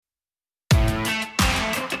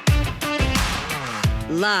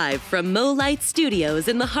Live from MoLight Studios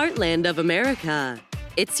in the heartland of America.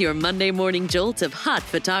 It's your Monday morning jolt of hot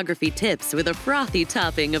photography tips with a frothy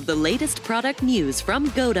topping of the latest product news from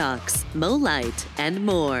Godox, MoLight, and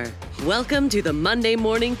more. Welcome to the Monday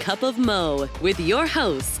Morning Cup of Mo with your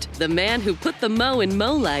host, the man who put the Mo in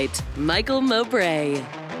MoLight, Michael Mowbray.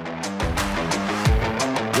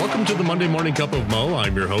 Welcome to the Monday Morning Cup of Mo.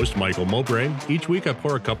 I'm your host, Michael Mowbray. Each week I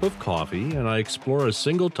pour a cup of coffee and I explore a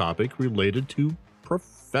single topic related to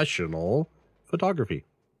professional photography.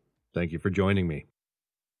 Thank you for joining me.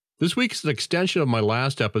 This week is an extension of my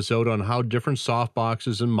last episode on how different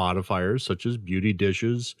softboxes and modifiers, such as beauty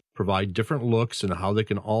dishes, provide different looks and how they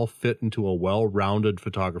can all fit into a well-rounded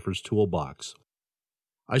photographer's toolbox.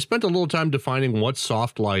 I spent a little time defining what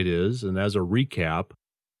soft light is, and as a recap,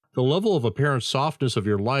 the level of apparent softness of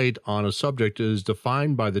your light on a subject is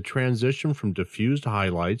defined by the transition from diffused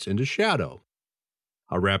highlights into shadow.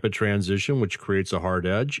 A rapid transition, which creates a hard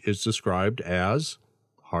edge, is described as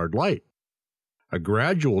hard light. A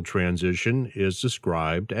gradual transition is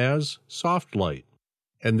described as soft light.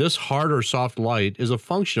 And this hard or soft light is a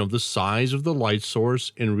function of the size of the light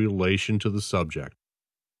source in relation to the subject.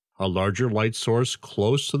 A larger light source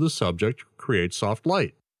close to the subject creates soft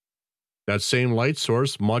light. That same light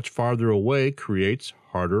source much farther away creates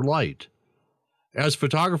harder light. As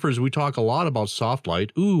photographers, we talk a lot about soft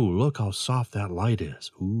light. Ooh, look how soft that light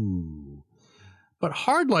is. Ooh. But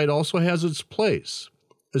hard light also has its place,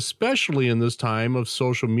 especially in this time of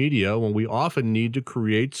social media when we often need to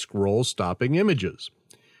create scroll-stopping images.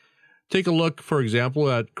 Take a look, for example,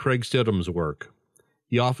 at Craig Stidham's work.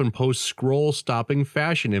 He often posts scroll-stopping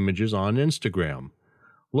fashion images on Instagram.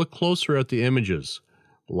 Look closer at the images.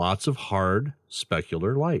 Lots of hard,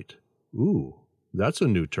 specular light. Ooh, that's a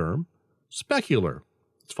new term. Specular.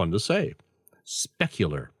 It's fun to say.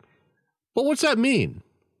 Specular. But what's that mean?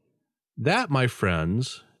 That, my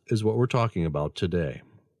friends, is what we're talking about today.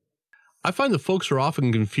 I find that folks are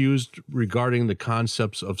often confused regarding the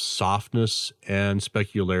concepts of softness and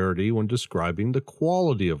specularity when describing the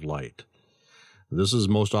quality of light. This is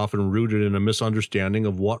most often rooted in a misunderstanding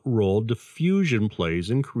of what role diffusion plays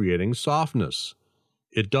in creating softness.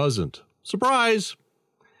 It doesn't. Surprise!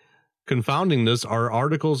 Confounding this are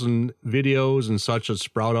articles and videos and such that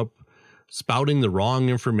sprout up, spouting the wrong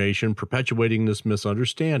information, perpetuating this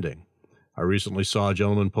misunderstanding. I recently saw a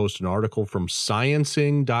gentleman post an article from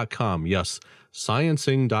sciencing.com, yes,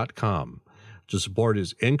 sciencing.com, to support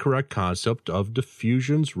his incorrect concept of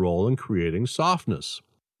diffusion's role in creating softness.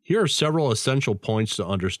 Here are several essential points to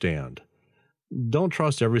understand. Don't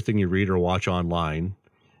trust everything you read or watch online.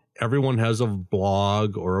 Everyone has a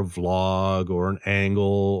blog or a vlog or an angle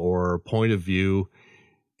or a point of view,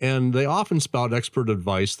 and they often spout expert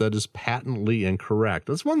advice that is patently incorrect.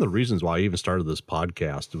 That's one of the reasons why I even started this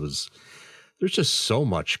podcast. There's just so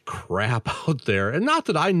much crap out there. And not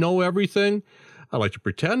that I know everything. I like to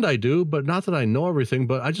pretend I do, but not that I know everything.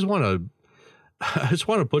 But I just want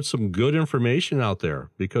to put some good information out there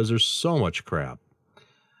because there's so much crap.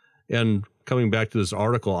 And coming back to this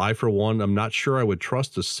article, I, for one, am not sure I would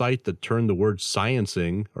trust a site that turned the word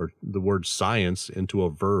sciencing or the word science into a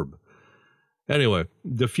verb. Anyway,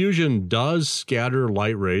 diffusion does scatter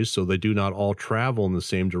light rays so they do not all travel in the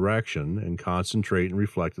same direction and concentrate and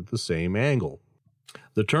reflect at the same angle.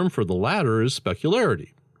 The term for the latter is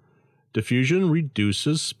specularity. Diffusion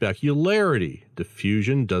reduces specularity.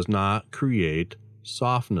 Diffusion does not create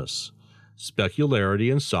softness.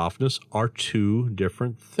 Specularity and softness are two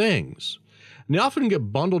different things. And they often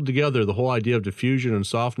get bundled together. The whole idea of diffusion and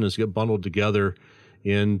softness get bundled together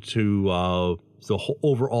into the whole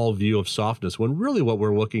overall view of softness, when really what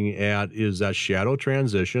we're looking at is that shadow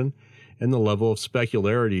transition and the level of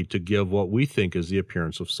specularity to give what we think is the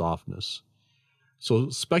appearance of softness. So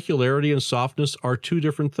specularity and softness are two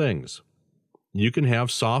different things. You can have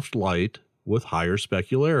soft light with higher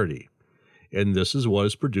specularity. And this is what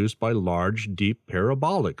is produced by large, deep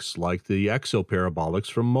parabolics, like the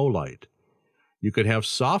exoparabolics from MoLight. You could have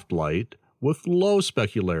soft light with low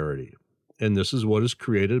specularity, and this is what is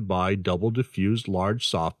created by double diffused large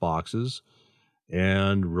softboxes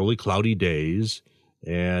and really cloudy days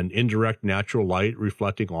and indirect natural light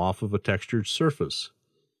reflecting off of a textured surface.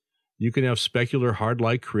 You can have specular hard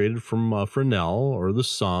light created from Fresnel or the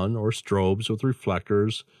sun or strobes with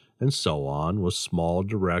reflectors and so on with small,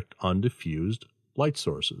 direct, undiffused light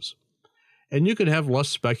sources. And you can have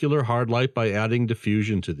less specular hard light by adding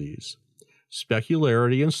diffusion to these.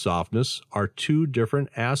 Specularity and softness are two different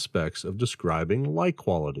aspects of describing light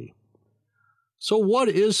quality. So what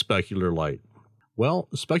is specular light? Well,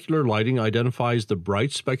 specular lighting identifies the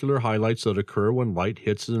bright specular highlights that occur when light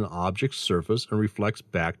hits an object's surface and reflects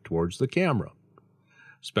back towards the camera.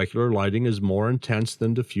 Specular lighting is more intense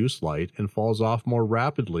than diffuse light and falls off more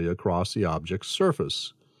rapidly across the object's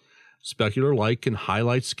surface. Specular light can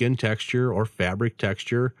highlight skin texture or fabric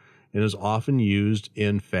texture and is often used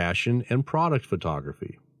in fashion and product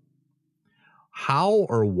photography. How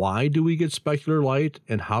or why do we get specular light,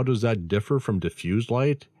 and how does that differ from diffuse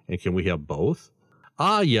light, and can we have both?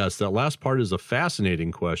 Yes, that last part is a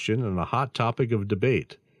fascinating question and a hot topic of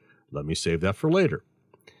debate. Let me save that for later.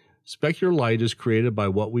 Specular light is created by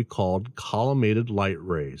what we call collimated light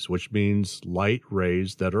rays, which means light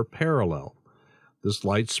rays that are parallel. This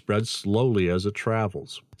light spreads slowly as it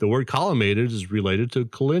travels. The word collimated is related to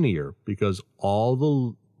collinear because all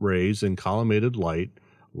the rays in collimated light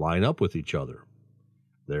line up with each other.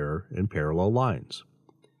 They're in parallel lines.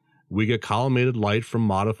 We get collimated light from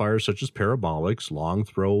modifiers such as parabolics, long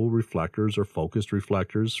throw reflectors or focused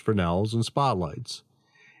reflectors, Fresnels, and spotlights.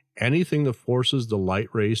 Anything that forces the light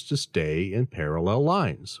rays to stay in parallel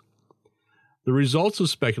lines. The results of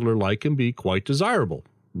specular light can be quite desirable.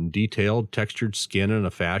 Detailed, textured skin in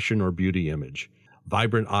a fashion or beauty image,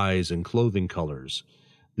 vibrant eyes and clothing colors.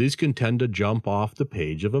 These can tend to jump off the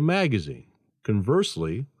page of a magazine.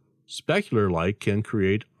 Conversely, specular light can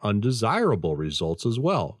create undesirable results as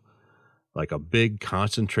well, like a big,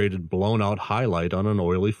 concentrated, blown-out highlight on an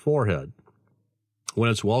oily forehead. When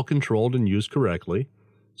it's well controlled and used correctly,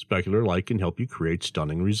 specular light can help you create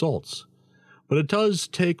stunning results. But it does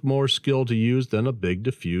take more skill to use than a big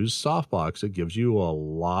diffuse softbox that gives you a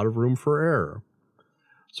lot of room for error.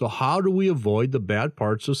 So how do we avoid the bad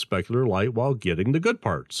parts of specular light while getting the good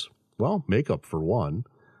parts? Well, makeup for one.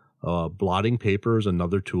 Blotting paper is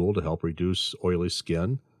another tool to help reduce oily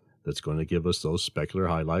skin that's going to give us those specular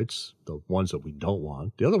highlights, the ones that we don't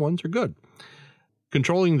want. The other ones are good.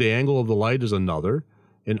 Controlling the angle of the light is another,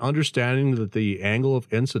 and understanding that the angle of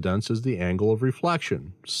incidence is the angle of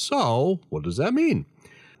reflection. So, what does that mean?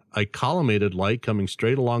 A collimated light coming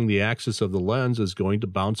straight along the axis of the lens is going to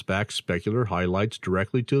bounce back specular highlights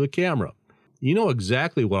directly to the camera. You know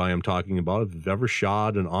exactly what I am talking about if you've ever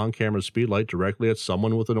shot an on-camera speedlight directly at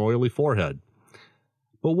someone with an oily forehead.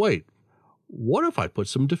 But wait, what if I put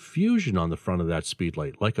some diffusion on the front of that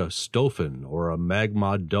speedlight, like a Stofan or a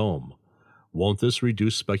Magmod dome? Won't this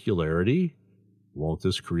reduce specularity? Won't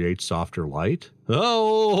this create softer light?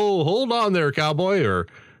 Oh, hold on there, cowboy or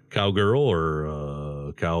cowgirl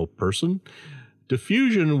or cow person.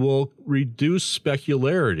 Diffusion will reduce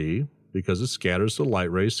specularity because it scatters the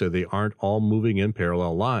light rays so they aren't all moving in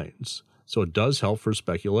parallel lines. So it does help for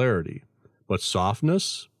specularity. But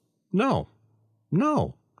softness? No,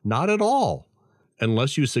 not at all.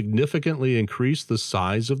 Unless you significantly increase the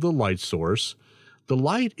size of the light source, the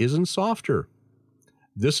light isn't softer.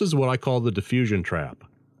 This is what I call the diffusion trap.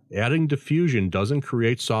 Adding diffusion doesn't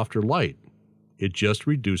create softer light. It just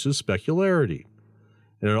reduces specularity.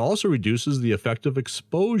 And it also reduces the effective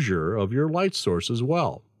exposure of your light source as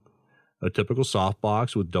well. A typical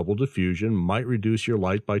softbox with double diffusion might reduce your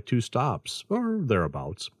light by 2 stops, or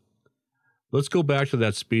thereabouts. Let's go back to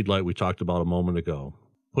that speed light we talked about a moment ago.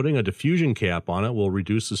 Putting a diffusion cap on it will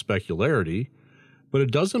reduce the specularity, but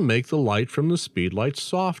it doesn't make the light from the speed light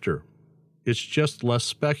softer. It's just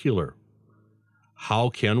less specular. How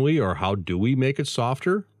can we or how do we make it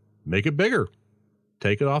softer? Make it bigger.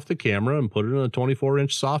 Take it off the camera and put it in a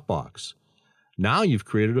 24-inch softbox. Now you've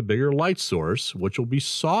created a bigger light source, which will be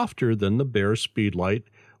softer than the bare speed light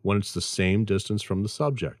when it's the same distance from the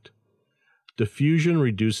subject. Diffusion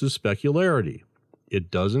reduces specularity. It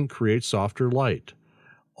doesn't create softer light.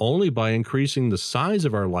 Only by increasing the size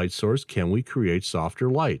of our light source can we create softer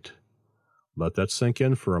light. Let that sink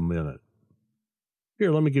in for a minute. Here,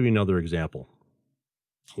 let me give you another example.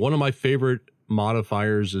 One of my favorite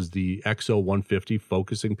modifiers is the XO150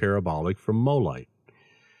 focusing parabolic from Molite.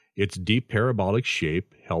 Its deep parabolic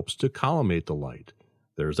shape helps to collimate the light.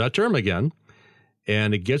 There's that term again.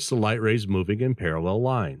 And it gets the light rays moving in parallel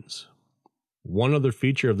lines. One other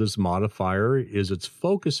feature of this modifier is its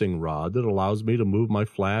focusing rod that allows me to move my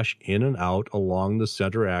flash in and out along the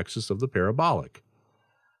center axis of the parabolic.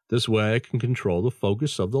 This way I can control the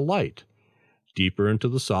focus of the light. Deeper into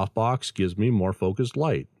the softbox gives me more focused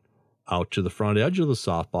light. Out to the front edge of the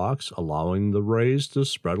softbox, allowing the rays to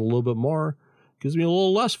spread a little bit more, gives me a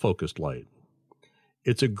little less focused light.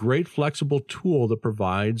 It's a great flexible tool that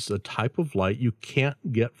provides a type of light you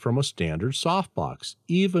can't get from a standard softbox,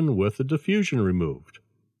 even with the diffusion removed.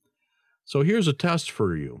 So here's a test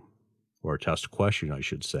for you, or a test question, I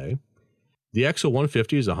should say. The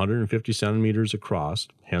XO150 is 150 centimeters across,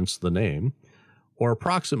 hence the name, or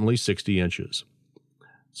approximately 60 inches.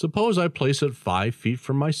 Suppose I place it 5 feet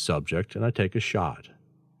from my subject and I take a shot.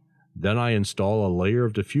 Then I install a layer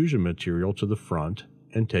of diffusion material to the front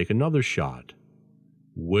and take another shot.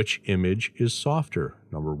 Which image is softer,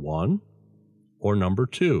 number 1 or number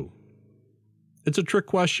 2? It's a trick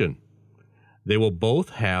question. They will both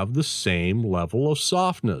have the same level of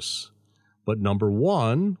softness, but number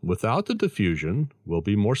 1, without the diffusion, will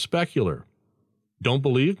be more specular. Don't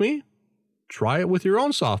believe me? Try it with your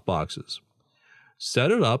own softboxes.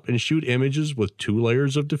 Set it up and shoot images with 2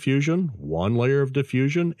 layers of diffusion, 1 layer of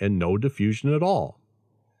diffusion, and no diffusion at all.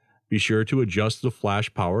 Be sure to adjust the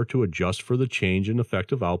flash power to adjust for the change in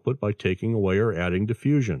effective output by taking away or adding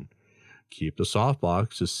diffusion. Keep the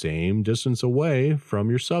softbox the same distance away from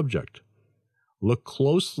your subject. Look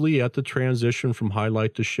closely at the transition from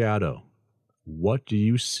highlight to shadow. What do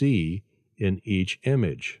you see in each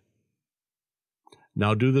image?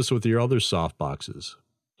 Now do this with your other softboxes.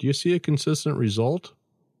 Do you see a consistent result?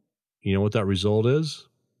 You know what that result is?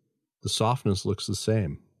 The softness looks the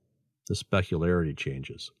same. The specularity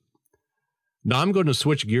changes. Now I'm going to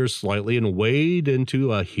switch gears slightly and wade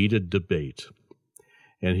into a heated debate.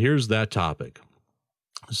 And here's that topic.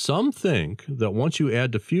 Some think that once you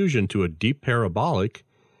add diffusion to a deep parabolic,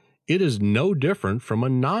 it is no different from a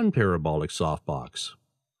non-parabolic softbox.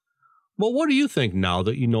 Well, what do you think now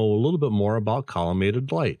that you know a little bit more about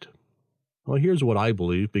collimated light? Well, here's what I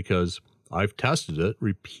believe because I've tested it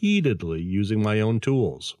repeatedly using my own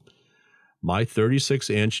tools. My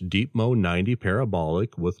 36-inch DeepMo 90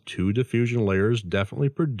 parabolic with 2 diffusion layers definitely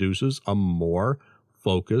produces a more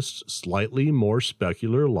focused, slightly more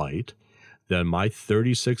specular light than my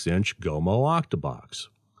 36-inch Gomo Octabox.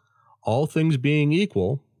 All things being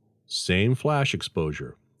equal, same flash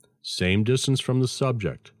exposure, same distance from the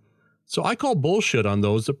subject. So I call bullshit on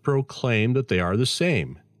those that proclaim that they are the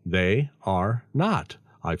same. They are not.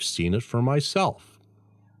 I've seen it for myself.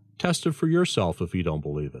 Test it for yourself if you don't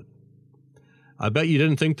believe it. I bet you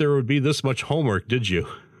didn't think there would be this much homework, did you?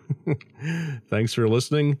 Thanks for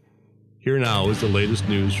listening. Here now is the latest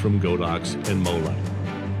news from Godox and MoLight.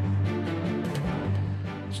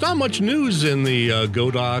 There's not much news in the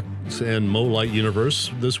Godox and MoLight universe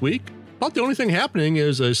this week. About the only thing happening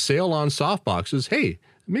is a sale on softboxes. Hey,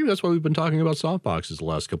 maybe that's why we've been talking about softboxes the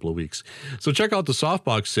last couple of weeks. So check out the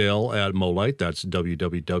softbox sale at MoLight. That's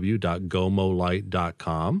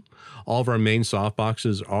www.gomolight.com. All of our main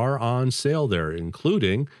softboxes are on sale there,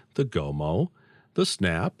 including the Gomo, the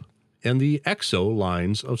Snap, and the EXO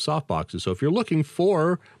lines of softboxes. So if you're looking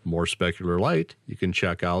for more specular light, you can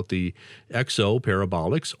check out the EXO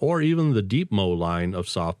parabolics or even the DeepMo line of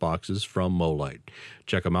softboxes from MoLight.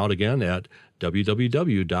 Check them out again at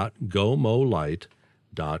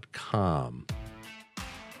www.gomolight.com.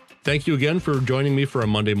 Thank you again for joining me for a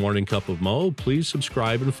Monday Morning Cup of Mo. Please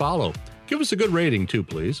subscribe and follow. Give us a good rating too,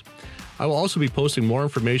 please. I will also be posting more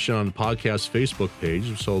information on the podcast Facebook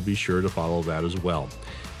page, so be sure to follow that as well.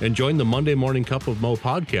 And join the Monday Morning Cup of Mo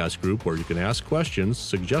podcast group where you can ask questions,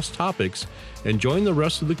 suggest topics, and join the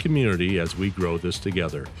rest of the community as we grow this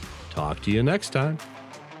together. Talk to you next time.